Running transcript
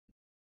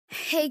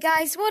Hey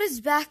guys, what is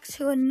back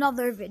to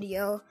another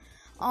video?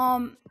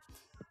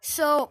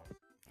 So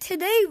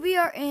today we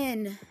are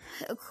in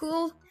a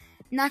cool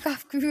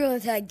knockoff Gorilla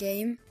Tag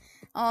game.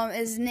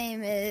 His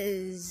name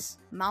is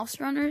Mouse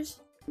Runners.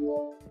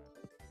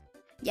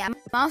 Yeah,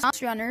 Mouse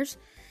Runners.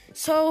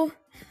 So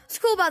what's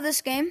cool about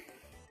this game?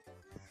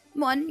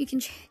 One, you can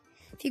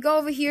if you go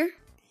over here,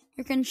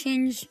 you can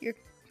change your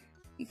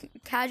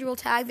casual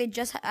tag. They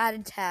just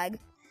added tag.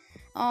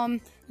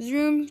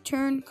 Zoom,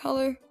 turn,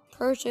 color,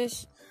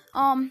 purchase.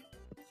 I'll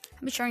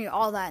be showing you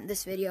all that in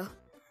this video.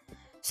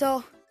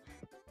 So,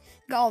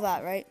 got all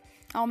that, right?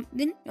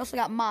 Then you also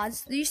got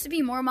mods. There used to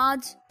be more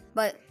mods,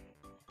 but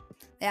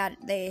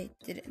they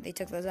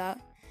took those out.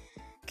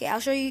 Okay, I'll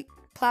show you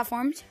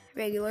platforms.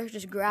 Regular,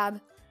 just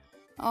grab,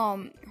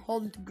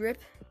 hold the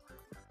grip.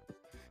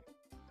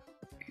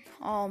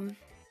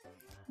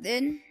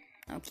 Then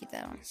I'll keep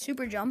that on.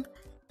 Super jump.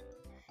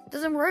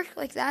 Doesn't work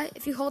like that.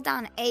 If you hold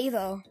down A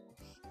though,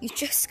 you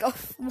just go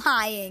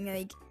flying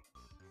like.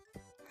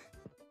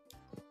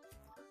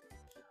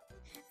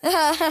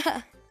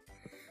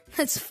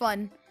 That's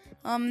fun.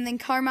 Then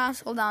car mouse,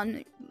 hold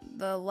down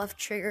the left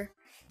trigger.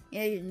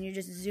 Yeah, and you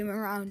just zoom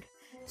around.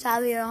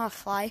 Sadly, I don't have to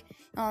fly.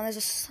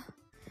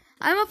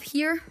 I'm up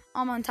here.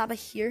 I'm on top of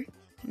here.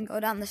 You can go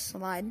down the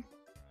slide.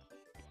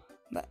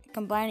 But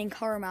combining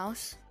car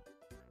mouse.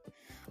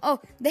 Oh,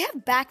 they have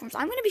backrooms.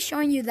 I'm gonna be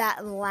showing you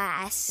that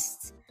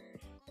last.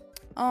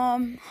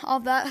 All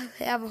that.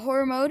 They have a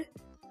horror mode.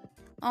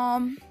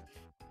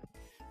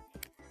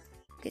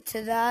 Get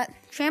to that.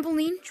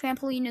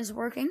 Trampoline is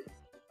working.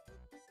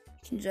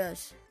 You can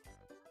just.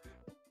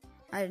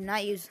 I did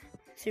not use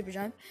super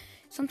jump.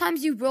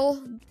 Sometimes you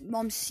will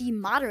see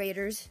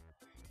moderators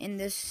in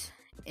this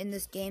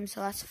game,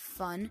 so that's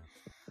fun.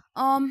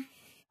 You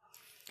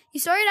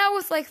started out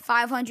with like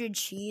 500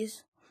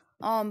 cheese.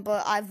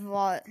 But I've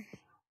bought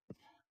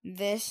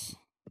this,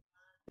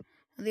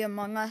 the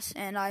Among Us,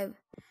 and I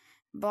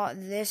bought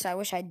this. I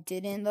wish I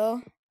didn't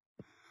though.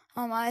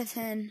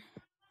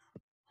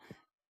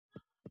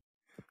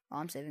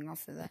 I'm saving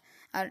off for that.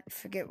 I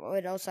forget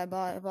what else I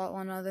bought. I bought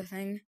one other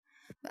thing.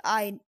 But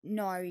I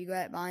know I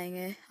regret buying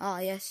it. Ah,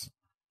 yes.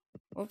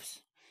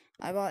 Whoops.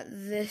 I bought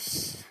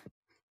this.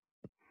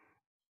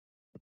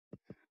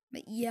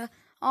 But yeah.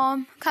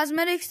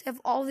 Cosmetics. They have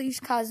all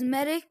these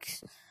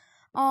cosmetics.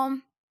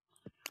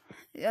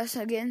 Yes,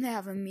 again, they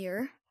have a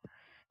mirror.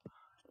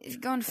 If you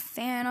go into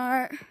fan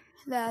art,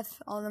 they have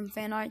all them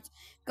fan arts.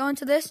 Go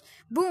into this.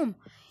 Boom.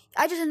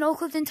 I just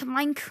no-clipped into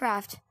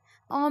Minecraft.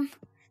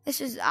 This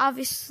is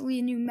obviously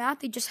a new map.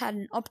 They just had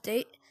an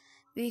update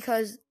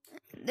because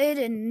they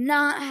did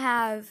not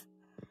have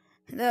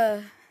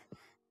the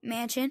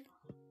mansion.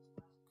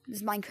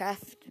 There's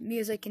Minecraft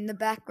music in the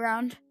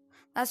background.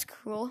 That's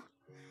cool.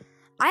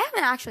 I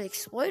haven't actually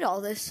explored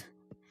all this.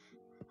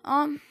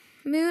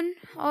 Moon,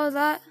 all of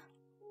that.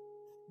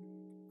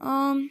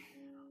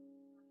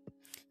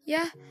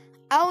 Yeah,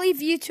 I'll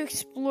leave you to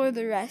explore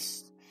the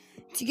rest.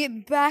 To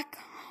get back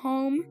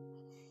home,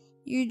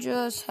 you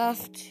just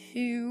have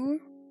to.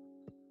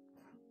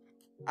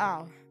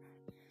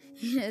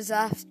 You just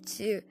have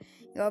to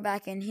go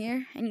back in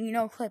here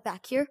and click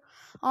back here.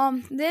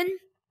 Then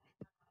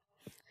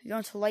you go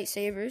into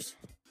lightsabers.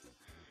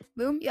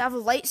 Boom, you have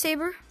a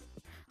lightsaber.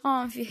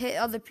 If you hit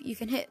you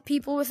can hit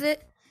people with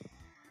it.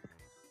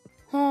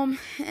 And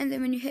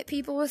then when you hit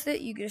people with it,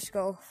 you just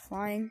go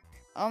flying.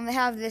 They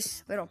have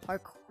this little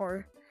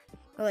parkour,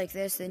 go like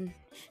this, and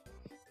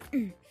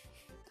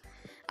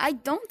I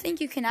don't think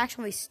you can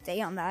actually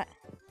stay on that.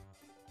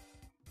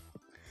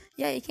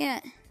 Yeah, you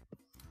can't.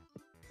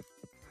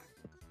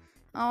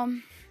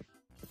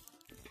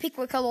 Pick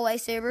what color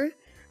lightsaber.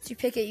 So you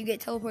pick it, you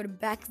get teleported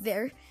back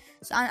there.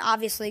 So I'm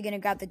obviously gonna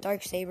grab the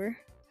dark saber.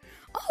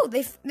 Oh,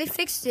 they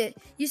fixed it.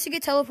 Used to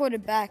get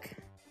teleported back.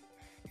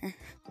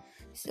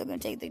 Still gonna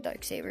take the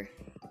dark saber.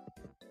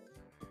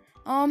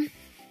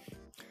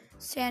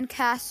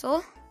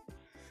 Sandcastle.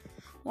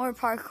 More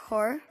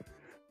parkour.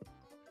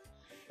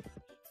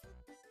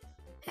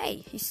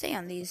 Hey, you stay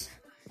on these.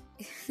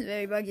 It's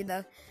very buggy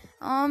though.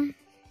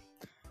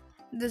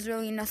 There's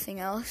really nothing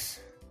else.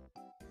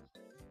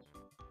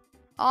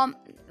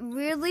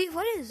 Weirdly,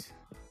 what is?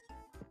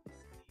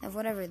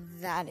 Whatever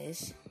that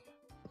is.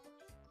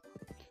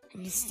 I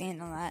can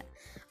stand on that.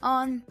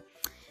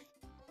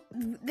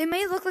 They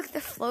may look like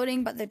they're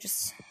floating, but they're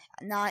just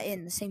not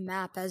in the same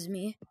map as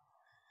me.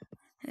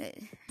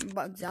 It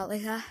bugs out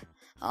like that.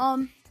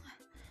 I'll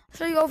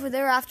show you over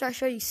there after I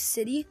show you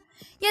city.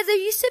 Yeah, there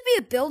used to be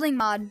a building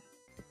mod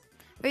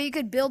where you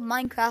could build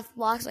Minecraft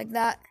blocks like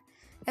that.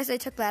 Guess I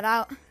took that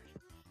out.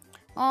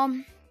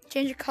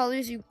 Change your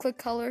colors. You click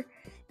color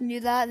and do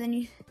that. Then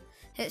you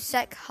hit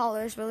set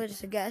colors. Really,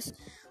 just a guess.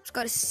 Let's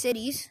go to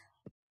cities.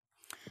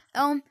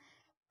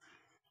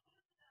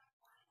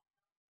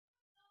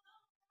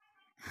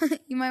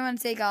 You might want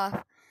to take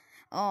off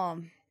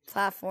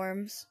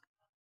platforms.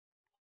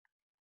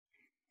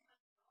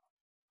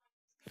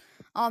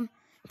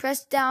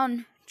 Press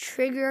down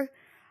trigger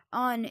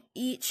on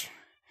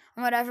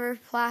whatever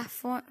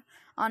platform,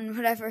 on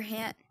whatever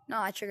hand No,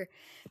 not trigger.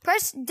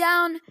 Press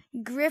down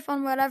grip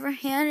on whatever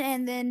hand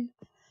and then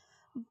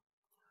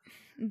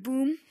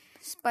boom,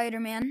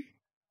 Spider-Man.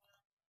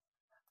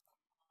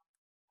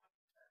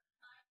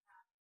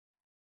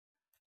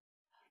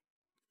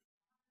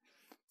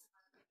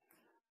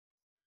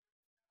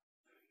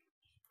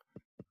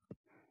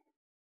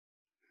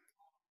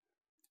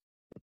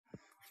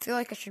 I feel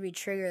like I should be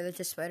trigger. That's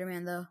just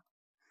Spider-Man though.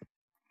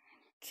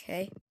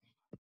 Okay.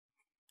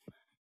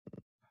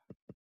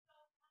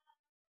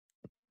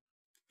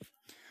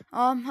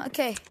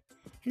 Okay.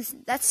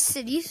 That's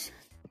cities.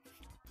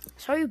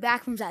 Sorry,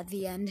 backrooms at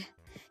the end.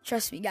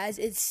 Trust me, guys,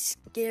 it's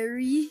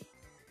scary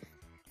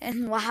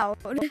and loud.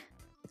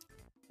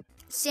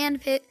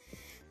 Sand pit,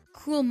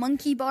 cool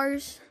monkey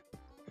bars.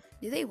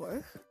 Do they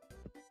work?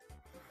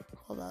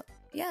 Hold up.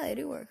 Yeah, they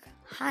do work.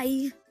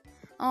 Hi.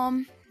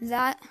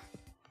 That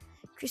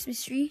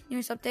Christmas tree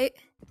news update.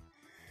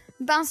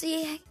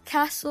 Bouncy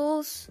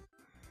castles.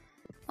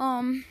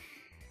 I don't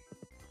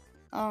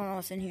know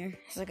what's in here.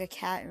 It's like a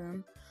cat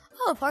room.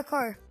 Oh,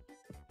 parkour.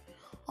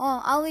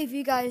 I'll leave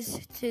you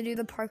guys to do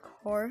the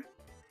parkour.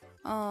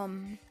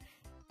 I'll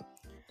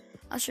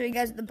show you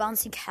guys the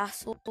bouncy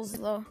castles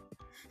though.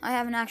 I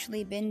haven't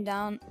actually been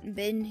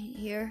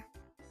here.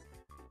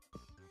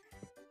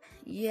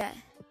 Yeah.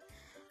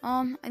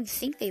 I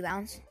think they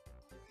bounce.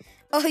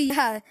 Oh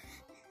yeah.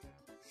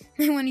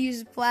 I want to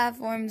use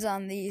platforms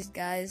on these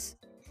guys.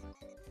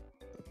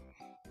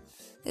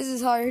 This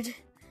is hard.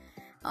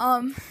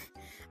 Oh.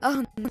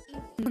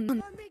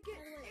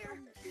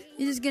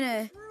 You're just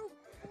gonna.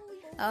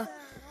 Well,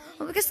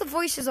 I guess the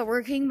voices are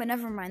working, but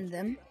never mind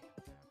them.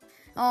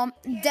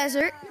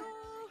 Desert.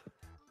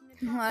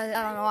 I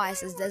don't know why it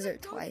says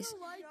desert twice.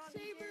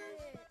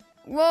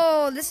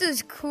 Whoa, this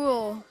is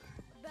cool.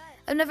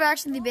 I've never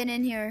actually been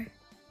in here.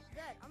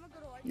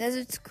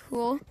 Desert's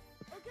cool.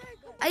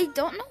 I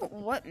don't know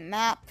what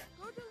map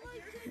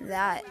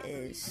that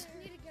is.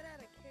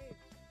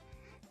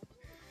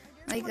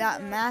 Like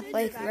that map,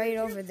 like right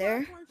over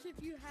there.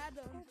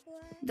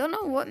 Don't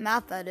know what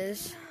map that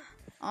is.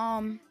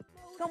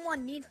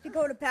 Someone needs to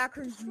go to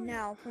Backrooms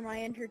now for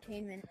my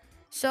entertainment.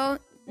 So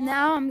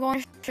now I'm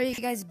going to show you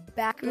guys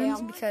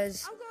Backrooms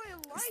because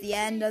it's the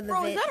end of the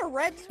video. Is that a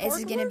red sparkler? This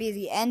is gonna be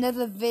the end of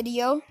the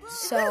video.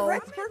 So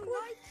Red what?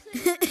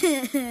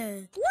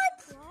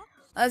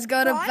 Let's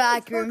go to Bro,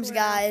 Backrooms,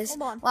 guys.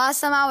 Hold on.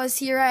 Last time I was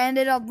here, I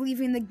ended up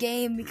leaving the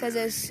game because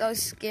it was so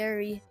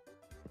scary.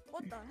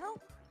 What the hell?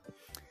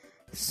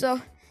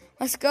 So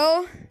let's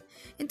go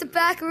into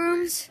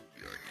Backrooms.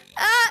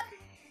 Ah!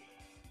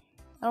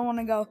 I don't want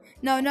to go.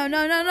 No.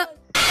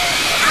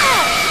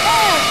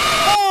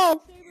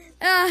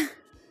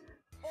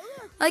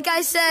 Like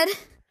I said,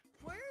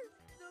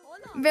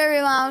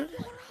 very loud.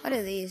 What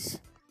are these?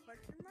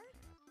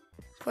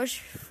 Push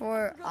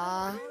for No,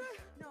 hold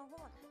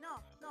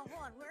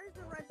on. Where's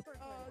the red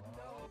sparkler?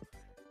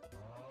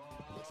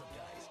 What's up,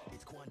 guys?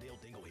 It's Quandale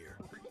Dingle here.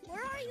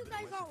 Where are you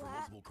guys all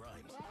at? Multiple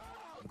crimes,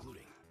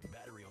 including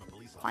battery on a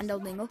police officer,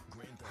 Quandale Dingle.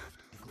 grand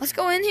theft, Let's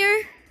go in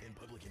here. and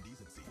public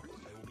indecency. I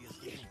will be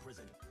escaping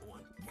prison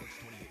on March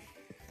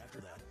 28th. After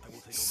that, I will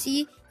take over.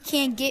 See,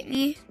 can't get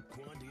me.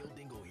 Quandale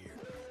Dingle here.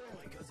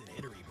 My cousin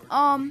Henry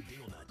I'm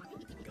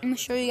gonna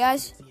show you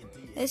guys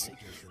this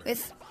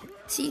with.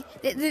 See,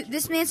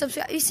 this man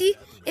subscribe. You see,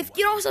 if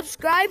you don't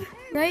subscribe,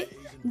 right,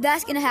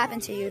 that's gonna happen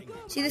to you.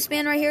 See this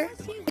man right here?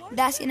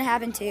 That's gonna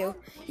happen to you.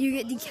 You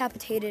get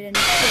decapitated and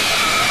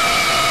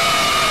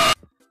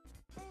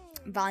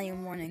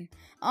volume warning.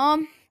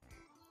 Man,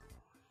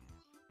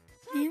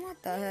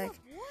 what the heck?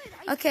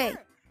 Okay,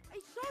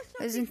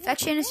 there's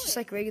infection. It's just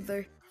like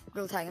regular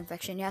real tag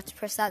infection. You have to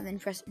press that, and then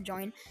press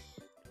join.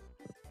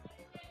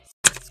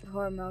 It's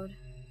horror mode.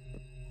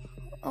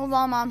 Hold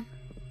on, Mom.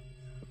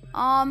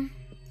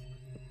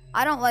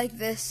 I don't like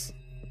this.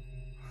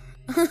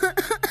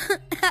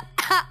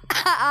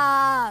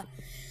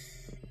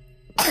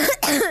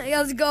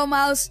 Let's go,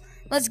 Mouse.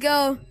 Let's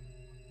go.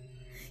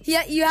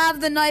 Yeah, you have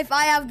the knife.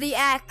 I have the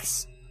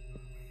axe.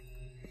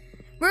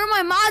 Where are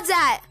my mods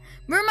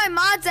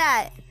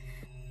at?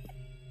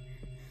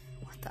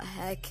 What the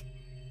heck?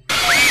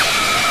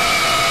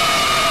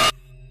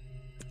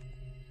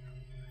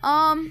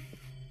 I'm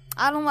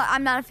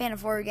not a fan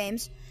of horror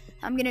games.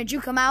 I'm gonna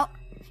juke him out.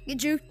 Get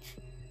juked.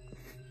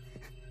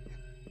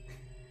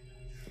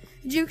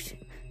 Juked.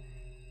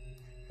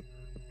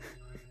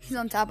 He's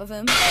on top of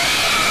him. No,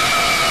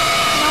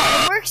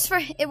 it works for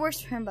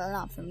him, but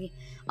not for me.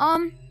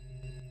 You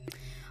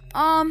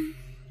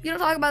don't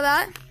talk about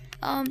that.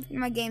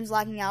 My game's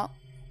lagging out.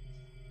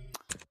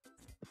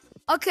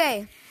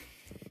 Okay.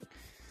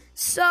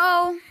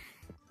 So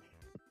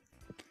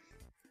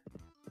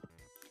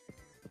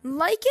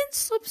like and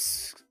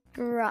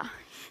subscribe.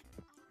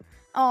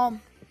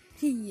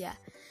 Yeah.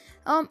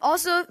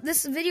 Also,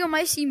 this video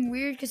might seem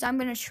weird because I'm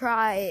gonna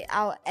try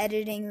out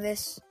editing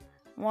this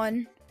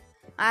one.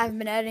 I haven't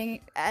been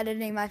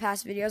editing my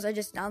past videos. I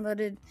just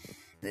downloaded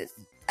this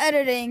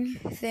editing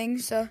thing,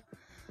 so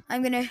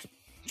I'm gonna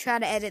try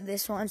to edit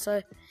this one.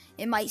 So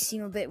it might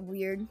seem a bit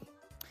weird,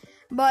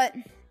 but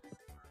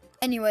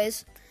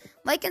anyways,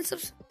 Like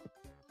and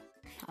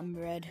I'm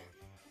red.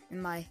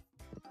 And my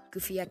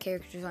goofy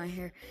characters on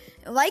here.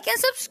 Like and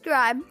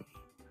subscribe.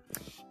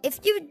 If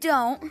you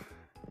don't, I'm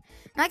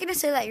not gonna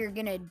say that you're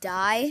gonna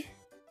die,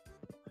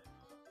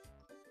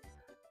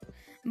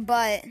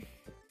 but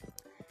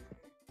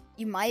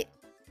you might.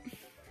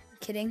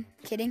 Kidding,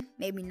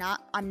 maybe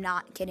not. I'm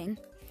not kidding.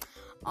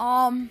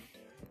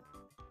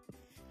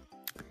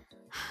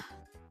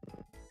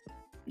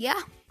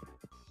 Yeah.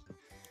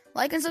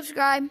 Like and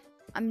subscribe.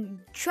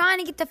 I'm trying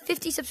to get to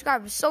 50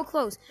 subscribers. So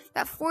close.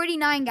 Got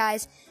 49,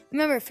 guys.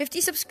 Remember, 50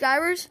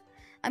 subscribers,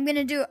 I'm going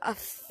to do a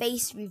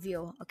face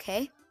reveal,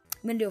 okay?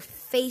 I'm going to do a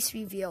face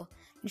reveal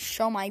and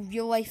show my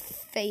real life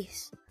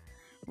face.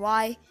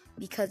 Why?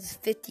 Because it's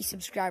 50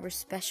 subscribers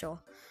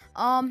special.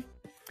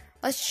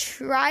 Let's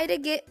try to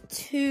get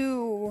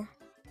to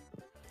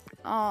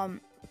 10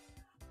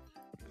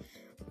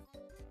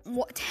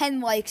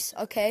 likes,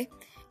 okay?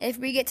 If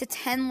we get to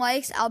 10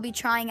 likes, I'll be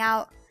trying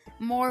out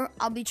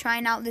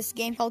this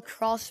game called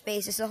Crawl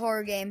Space. It's a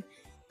horror game.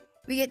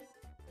 We get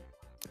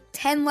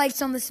 10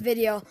 likes on this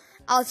video,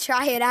 I'll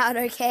try it out,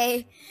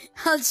 okay?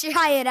 I'll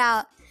try it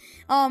out.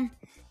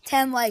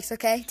 10 likes,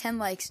 okay? 10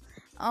 likes.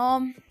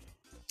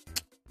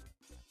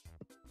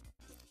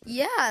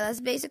 Yeah,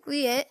 that's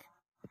basically it.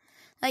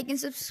 Like and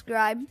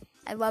subscribe.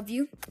 I love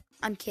you.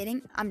 I'm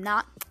kidding. I'm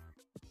not.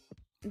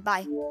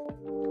 Bye.